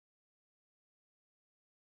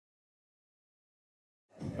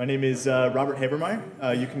My name is Robert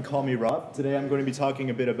Habermeier. You can call me Rob. Today I'm going to be talking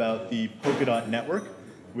a bit about the Polkadot Network,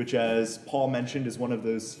 which, as Paul mentioned, is one of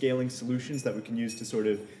those scaling solutions that we can use to sort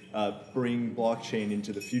of bring blockchain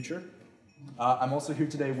into the future. I'm also here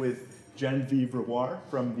today with Genevieve Rewar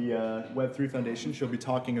from the Web3 Foundation. She'll be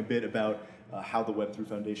talking a bit about how the Web3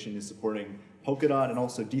 Foundation is supporting Polkadot and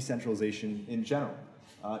also decentralization in general.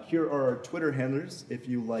 Here are our Twitter handlers if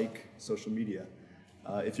you like social media.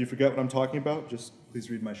 If you forget what I'm talking about, just please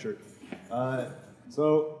read my shirt.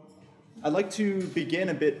 So I'd like to begin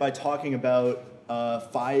a bit by talking about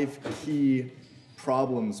 5 key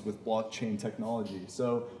problems with blockchain technology.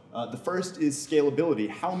 So the first is scalability.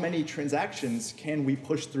 How many transactions can we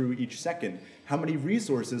push through each second? How many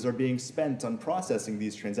resources are being spent on processing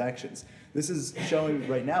these transactions? This is showing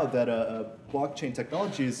right now that blockchain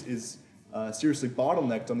technology is seriously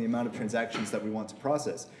bottlenecked on the amount of transactions that we want to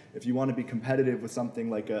process. If you want to be competitive with something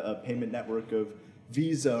like a payment network of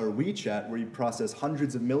Visa or WeChat, where you process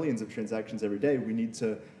hundreds of millions of transactions every day, we need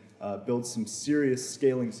to build some serious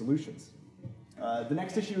scaling solutions. The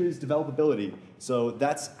next issue is developability. So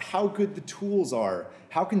that's how good the tools are.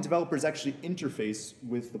 How can developers actually interface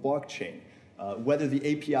with the blockchain? Whether the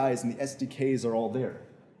APIs and the SDKs are all there.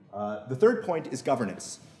 The third point is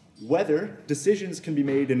governance. Whether decisions can be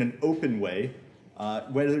made in an open way,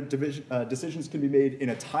 whether decisions can be made in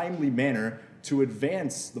a timely manner to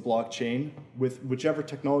advance the blockchain with whichever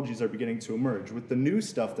technologies are beginning to emerge, with the new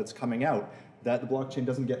stuff that's coming out, that the blockchain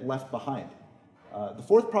doesn't get left behind. The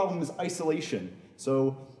fourth problem is isolation.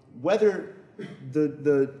 So whether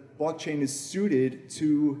the blockchain is suited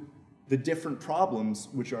to the different problems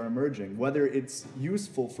which are emerging, whether it's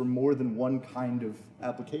useful for more than one kind of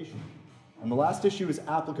application. And the last issue is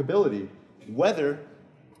applicability, whether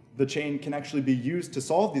the chain can actually be used to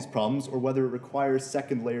solve these problems or whether it requires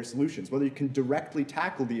second layer solutions, whether you can directly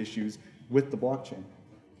tackle the issues with the blockchain.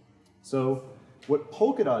 So what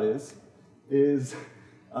Polkadot is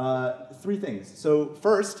 3 things. So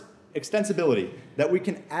first, extensibility, that we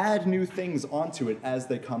can add new things onto it as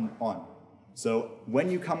they come on. So when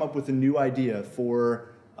you come up with a new idea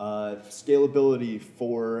for scalability,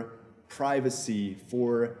 for privacy,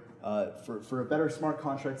 for a better smart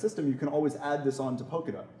contract system, you can always add this on to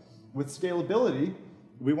Polkadot. With scalability,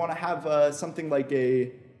 we want to have something like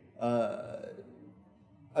a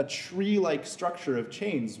tree-like structure of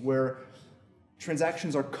chains where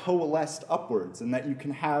transactions are coalesced upwards and that you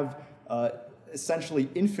can have essentially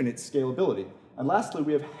infinite scalability. And lastly,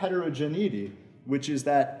 we have heterogeneity, which is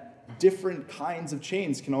that different kinds of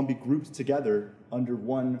chains can all be grouped together under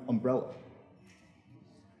one umbrella.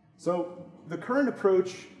 So the current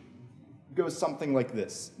approach goes something like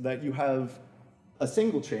this, that you have a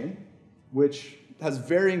single chain, which has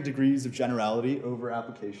varying degrees of generality over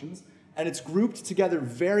applications, and it's grouped together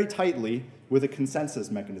very tightly with a consensus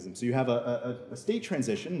mechanism. So you have a state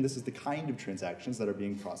transition, and this is the kind of transactions that are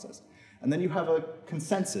being processed. And then you have a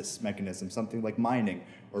consensus mechanism, something like mining,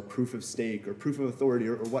 or proof of stake, or proof of authority,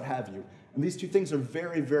 or what have you. And these two things are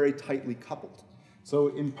very, very tightly coupled. So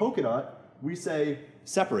in Polkadot, we say,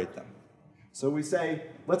 separate them. So we say,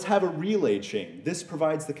 let's have a relay chain. This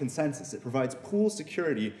provides the consensus. It provides pool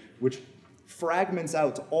security, which fragments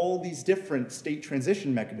out to all these different state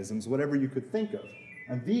transition mechanisms, whatever you could think of.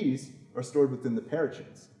 And these are stored within the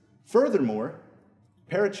parachains. Furthermore,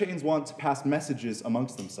 parachains want to pass messages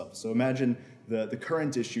amongst themselves. So imagine the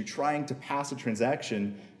current issue trying to pass a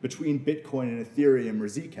transaction between Bitcoin and Ethereum or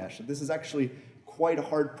Zcash. This is actually quite a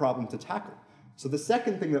hard problem to tackle. So the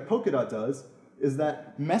second thing that Polkadot does is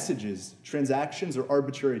that messages, transactions, or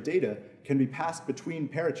arbitrary data can be passed between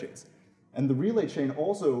parachains. And the relay chain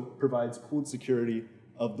also provides pooled security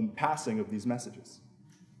of the passing of these messages.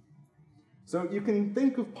 So you can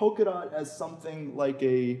think of Polkadot as something like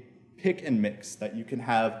a pick and mix, that you can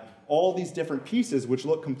have all these different pieces which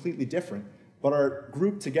look completely different, but are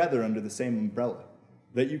grouped together under the same umbrella.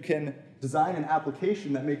 That you can design an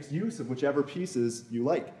application that makes use of whichever pieces you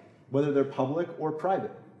like, whether they're public or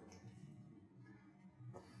private.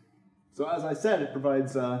 So as I said, it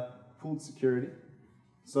provides pooled security.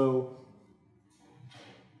 So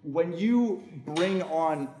when you bring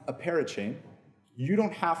on a parachain, you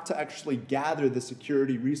don't have to actually gather the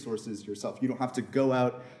security resources yourself. You don't have to go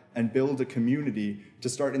out and build a community to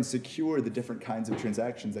start and secure the different kinds of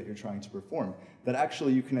transactions that you're trying to perform. That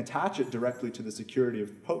actually you can attach it directly to the security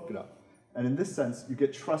of Polkadot. And in this sense, you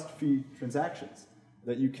get trust-free transactions.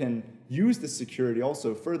 That you can use this security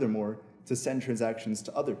also, furthermore, to send transactions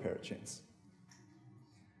to other parachains.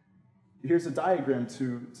 here's a diagram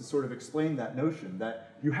to sort of explain that notion,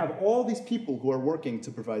 that you have all these people who are working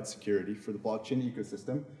to provide security for the blockchain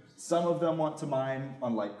ecosystem. Some of them want to mine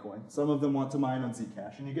on Litecoin, some of them want to mine on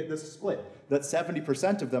Zcash, and you get this split, that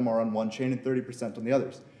 70% of them are on one chain and 30% on the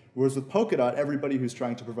others. Whereas with Polkadot, everybody who's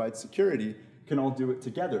trying to provide security can all do it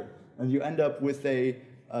together, and you end up with a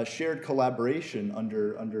shared collaboration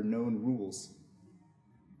under known rules.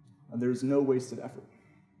 And there's no wasted effort.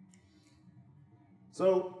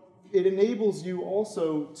 So it enables you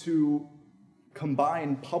also to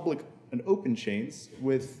combine public and open chains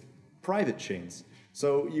with private chains.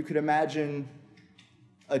 So you could imagine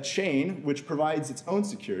a chain which provides its own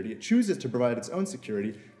security. It chooses to provide its own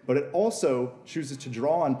security, but it also chooses to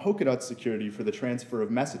draw on Polkadot's security for the transfer of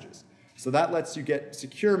messages. So that lets you get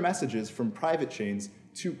secure messages from private chains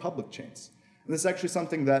to public chains. And this is actually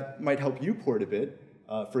something that might help you port a bit.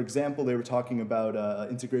 For example, they were talking about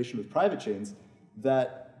integration with private chains,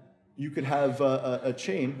 that you could have a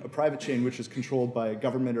chain, a private chain, which is controlled by a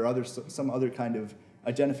government or some other kind of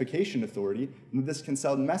identification authority, and this can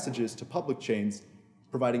send messages to public chains,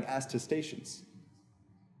 providing attestations.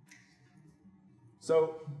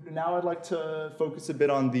 So now I'd like to focus a bit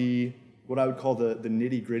on what I would call the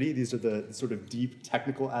nitty-gritty. These are the sort of deep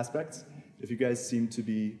technical aspects. If you guys seem to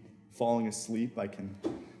be falling asleep, I can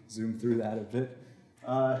zoom through that a bit.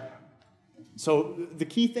 So the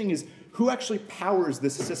key thing is who actually powers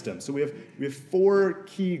this system. So we have four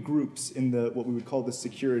key groups in what we would call the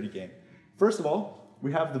security game. First of all,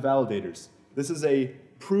 we have the validators. This is a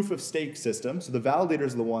proof of stake system. So the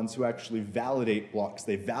validators are the ones who actually validate blocks.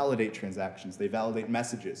 They validate transactions. They validate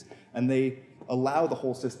messages. And they allow the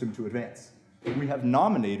whole system to advance. We have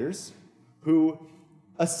nominators who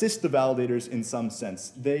assist the validators in some sense.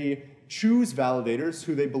 They choose validators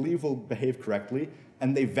who they believe will behave correctly,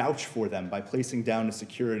 and they vouch for them by placing down a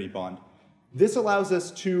security bond. This allows us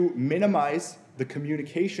to minimize the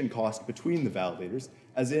communication cost between the validators,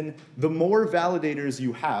 as in the more validators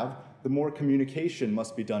you have, the more communication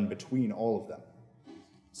must be done between all of them.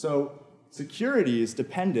 So security is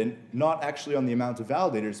dependent not actually on the amount of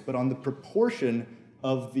validators, but on the proportion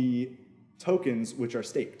of the tokens which are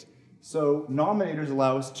staked. So nominators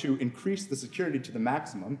allow us to increase the security to the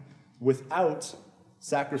maximum without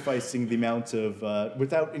sacrificing the amount of,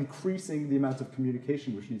 without increasing the amount of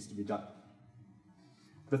communication which needs to be done.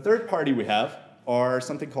 The third party we have are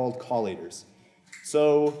something called collators.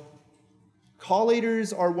 So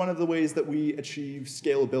collators are one of the ways that we achieve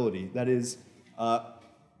scalability. That is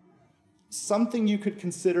something you could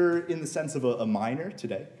consider in the sense of a miner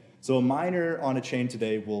today. So a miner on a chain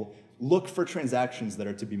today will look for transactions that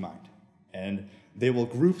are to be mined. And they will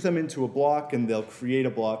group them into a block, and they'll create a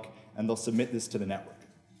block, and they'll submit this to the network.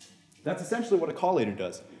 That's essentially what a collator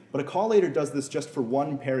does. But a collator does this just for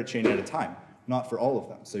one parachain at a time, not for all of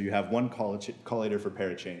them. So you have one collator for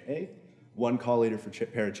parachain A, one collator for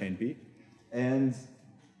parachain B, and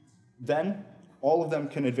then all of them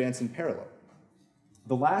can advance in parallel.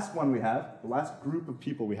 The last one we have, the last group of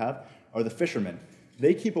people we have, are the fishermen.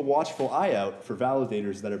 They keep a watchful eye out for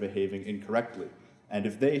validators that are behaving incorrectly. And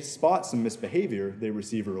if they spot some misbehavior, they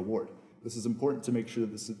receive a reward. This is important to make sure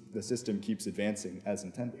that the system keeps advancing as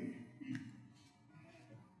intended.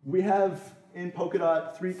 We have in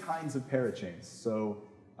Polkadot three kinds of parachains. So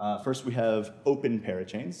first we have open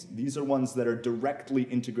parachains. These are ones that are directly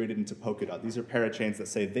integrated into Polkadot. These are parachains that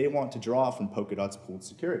say they want to draw from Polkadot's pooled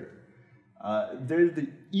security. They're the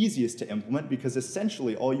easiest to implement because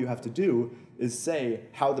essentially all you have to do is say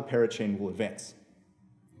how the parachain will advance.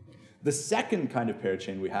 The second kind of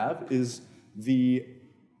parachain we have is the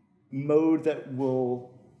mode that will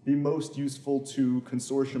be most useful to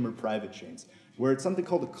consortium or private chains, where it's something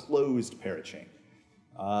called a closed parachain.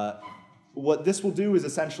 What this will do is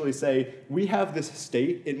essentially say, we have this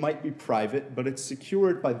state, it might be private, but it's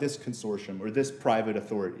secured by this consortium or this private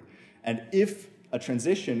authority. And if a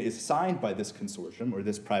transition is signed by this consortium or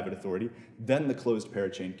this private authority, then the closed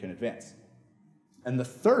parachain can advance. And the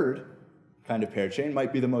third kind of parachain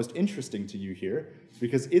might be the most interesting to you here,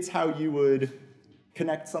 because it's how you would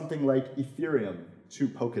connect something like Ethereum to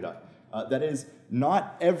Polkadot. That is,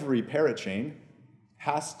 not every parachain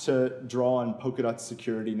has to draw on Polkadot's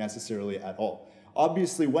security necessarily at all.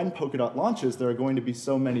 Obviously, when Polkadot launches, there are going to be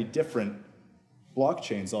so many different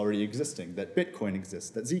blockchains already existing, that Bitcoin exists,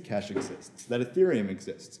 that Zcash exists, that Ethereum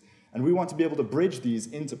exists. And we want to be able to bridge these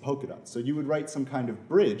into Polkadot. So you would write some kind of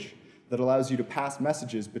bridge that allows you to pass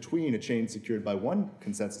messages between a chain secured by one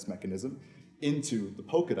consensus mechanism into the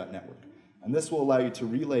Polkadot network. And this will allow you to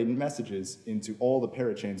relay messages into all the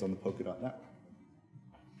parachains on the Polkadot network.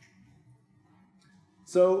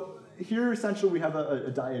 So here, essentially, we have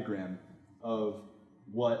a diagram of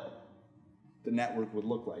what the network would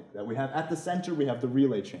look like. That we have at the center, we have the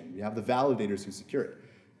relay chain. We have the validators who secure it.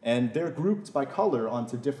 And they're grouped by color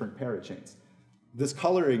onto different parachains. This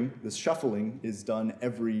coloring, this shuffling, is done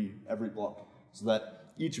every block, so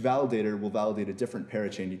that each validator will validate a different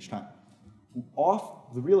parachain each time.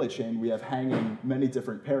 Off the relay chain, we have hanging many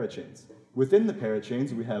different parachains. Within the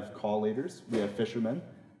parachains, we have collators, we have fishermen,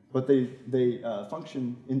 but they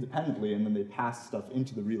function independently, and then they pass stuff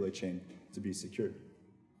into the relay chain to be secured.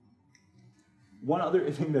 One other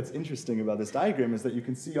thing that's interesting about this diagram is that you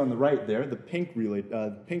can see on the right there, the pink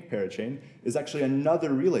parachain is actually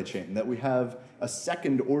another relay chain, that we have a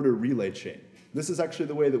second order relay chain. This is actually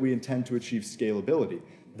the way that we intend to achieve scalability,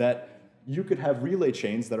 that you could have relay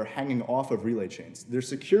chains that are hanging off of relay chains. Their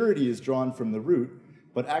security is drawn from the root,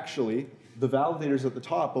 but actually the validators at the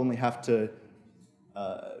top only have to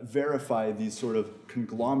verify these sort of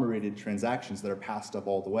conglomerated transactions that are passed up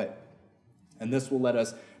all the way. And this will let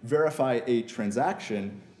us verify a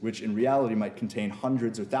transaction which in reality might contain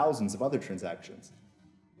hundreds or thousands of other transactions.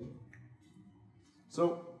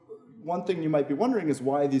 So one thing you might be wondering is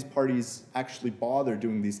why these parties actually bother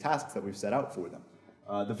doing these tasks that we've set out for them.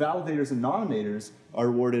 The validators and nominators are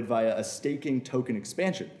rewarded via a staking token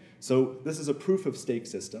expansion. So this is a proof of stake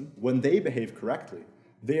system. When they behave correctly,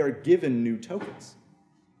 they are given new tokens.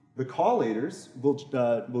 The collators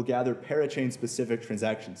will gather parachain-specific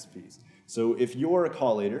transactions fees. So if you're a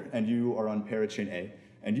collator and you are on parachain A,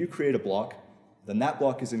 and you create a block, then that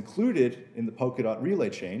block is included in the Polkadot relay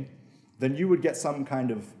chain, then you would get some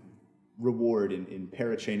kind of reward in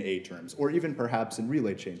parachain A terms, or even perhaps in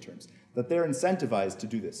relay chain terms, that they're incentivized to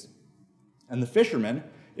do this. And the fishermen,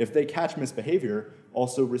 if they catch misbehavior,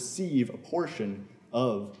 also receive a portion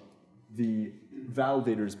of the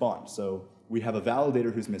validator's bond. So we have a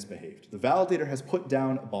validator who's misbehaved. The validator has put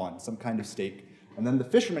down a bond, some kind of stake, and then the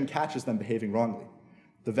fisherman catches them behaving wrongly.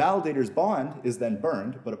 The validator's bond is then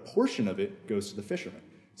burned, but a portion of it goes to the fisherman.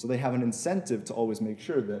 So they have an incentive to always make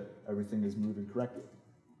sure that everything is moving correctly.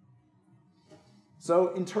 So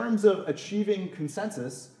in terms of achieving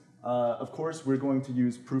consensus, of course, we're going to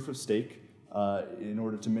use proof of stake in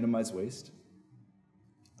order to minimize waste.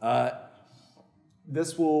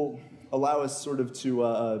 This will allow us sort of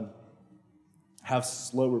to have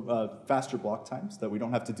faster block times, that we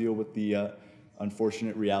don't have to deal with the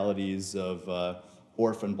unfortunate realities of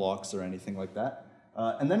orphan blocks or anything like that.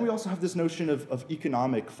 And then we also have this notion of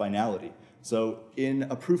economic finality. So in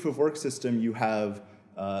a proof of work system, you have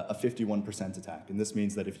a 51% attack. And this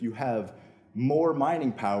means that if you have more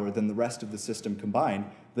mining power than the rest of the system combined,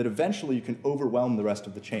 that eventually you can overwhelm the rest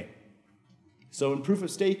of the chain. So in proof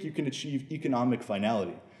of stake, you can achieve economic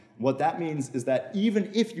finality. What that means is that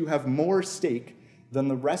even if you have more stake than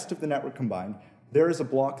the rest of the network combined, there is a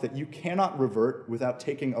block that you cannot revert without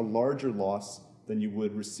taking a larger loss than you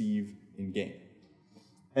would receive in gain.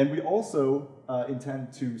 And we also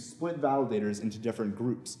intend to split validators into different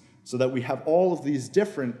groups so that we have all of these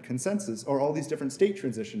different consensus, or all these different state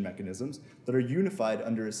transition mechanisms that are unified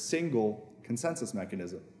under a single consensus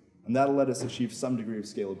mechanism. And that'll let us achieve some degree of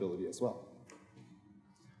scalability as well.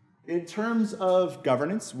 In terms of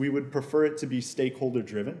governance, we would prefer it to be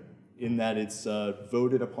stakeholder-driven, in that it's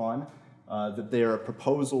voted upon, that there are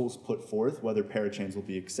proposals put forth, whether parachains will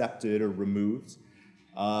be accepted or removed,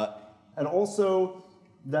 and also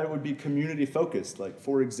that it would be community-focused. Like,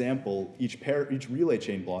 for example, each relay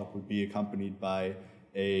chain block would be accompanied by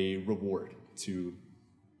a reward to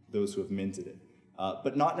those who have minted it.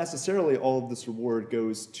 But not necessarily all of this reward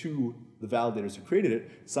goes to the validators who created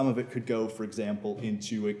it. Some of it could go, for example,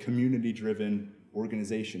 into a community-driven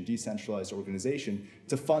organization, decentralized organization,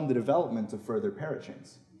 to fund the development of further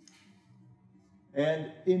parachains.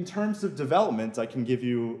 And in terms of development, I can give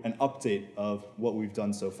you an update of what we've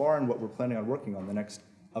done so far and what we're planning on working on the next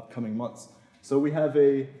upcoming months. So we have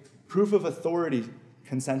a proof of authority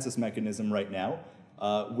consensus mechanism right now,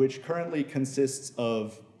 which currently consists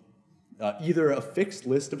of either a fixed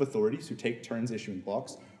list of authorities who take turns issuing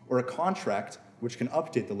blocks, or a contract which can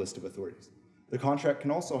update the list of authorities. The contract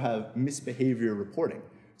can also have misbehavior reporting,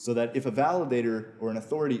 so that if a validator or an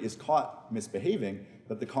authority is caught misbehaving,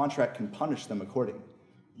 that the contract can punish them accordingly.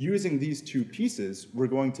 Using these two pieces, we're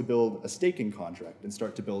going to build a staking contract and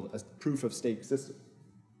start to build a proof of stake system.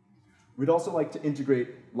 We'd also like to integrate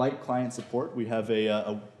light client support. We have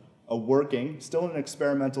a working, still in an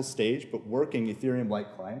experimental stage, but working Ethereum light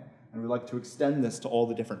client, and we'd like to extend this to all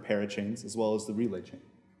the different parachains as well as the relay chain.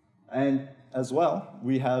 And as well,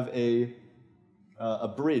 we have a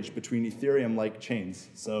bridge between Ethereum-like chains.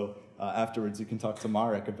 So afterwards, you can talk to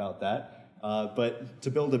Marek about that. But to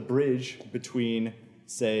build a bridge between,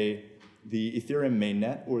 say, the Ethereum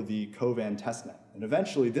mainnet or the Kovan testnet. And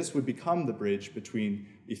eventually, this would become the bridge between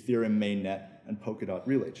Ethereum mainnet and Polkadot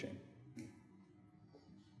relay chain.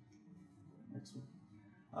 Next one.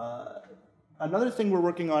 Another thing we're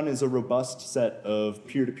working on is a robust set of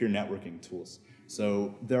peer-to-peer networking tools.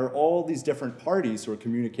 So there are all these different parties who are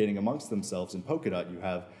communicating amongst themselves in Polkadot. You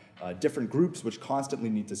have different groups which constantly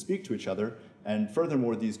need to speak to each other, and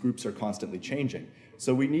furthermore, these groups are constantly changing.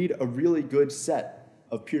 So we need a really good set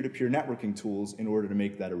of peer-to-peer networking tools in order to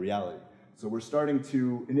make that a reality. So we're starting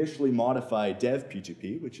to initially modify dev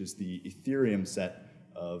P2P, which is the Ethereum set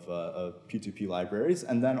of P2P libraries,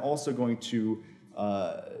 and then also going to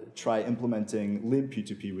try implementing lib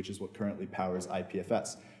P2P, which is what currently powers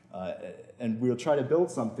IPFS. And we'll try to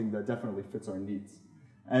build something that definitely fits our needs.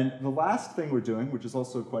 And the last thing we're doing, which is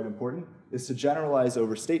also quite important, is to generalize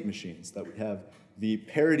over state machines, that we have the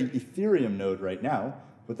parity Ethereum node right now,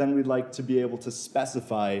 but then we'd like to be able to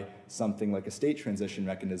specify something like a state transition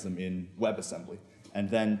mechanism in WebAssembly, and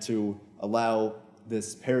then to allow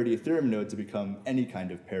this parity Ethereum node to become any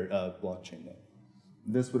kind of blockchain node.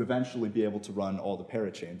 This would eventually be able to run all the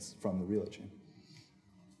parachains from the relay chain.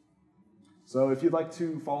 So if you'd like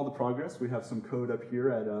to follow the progress, we have some code up here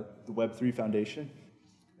at the Web3 Foundation.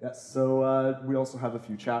 Yes, so we also have a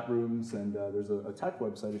few chat rooms, and there's a tech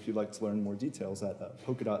website if you'd like to learn more details at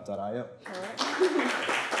polkadot.io. All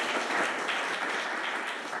right.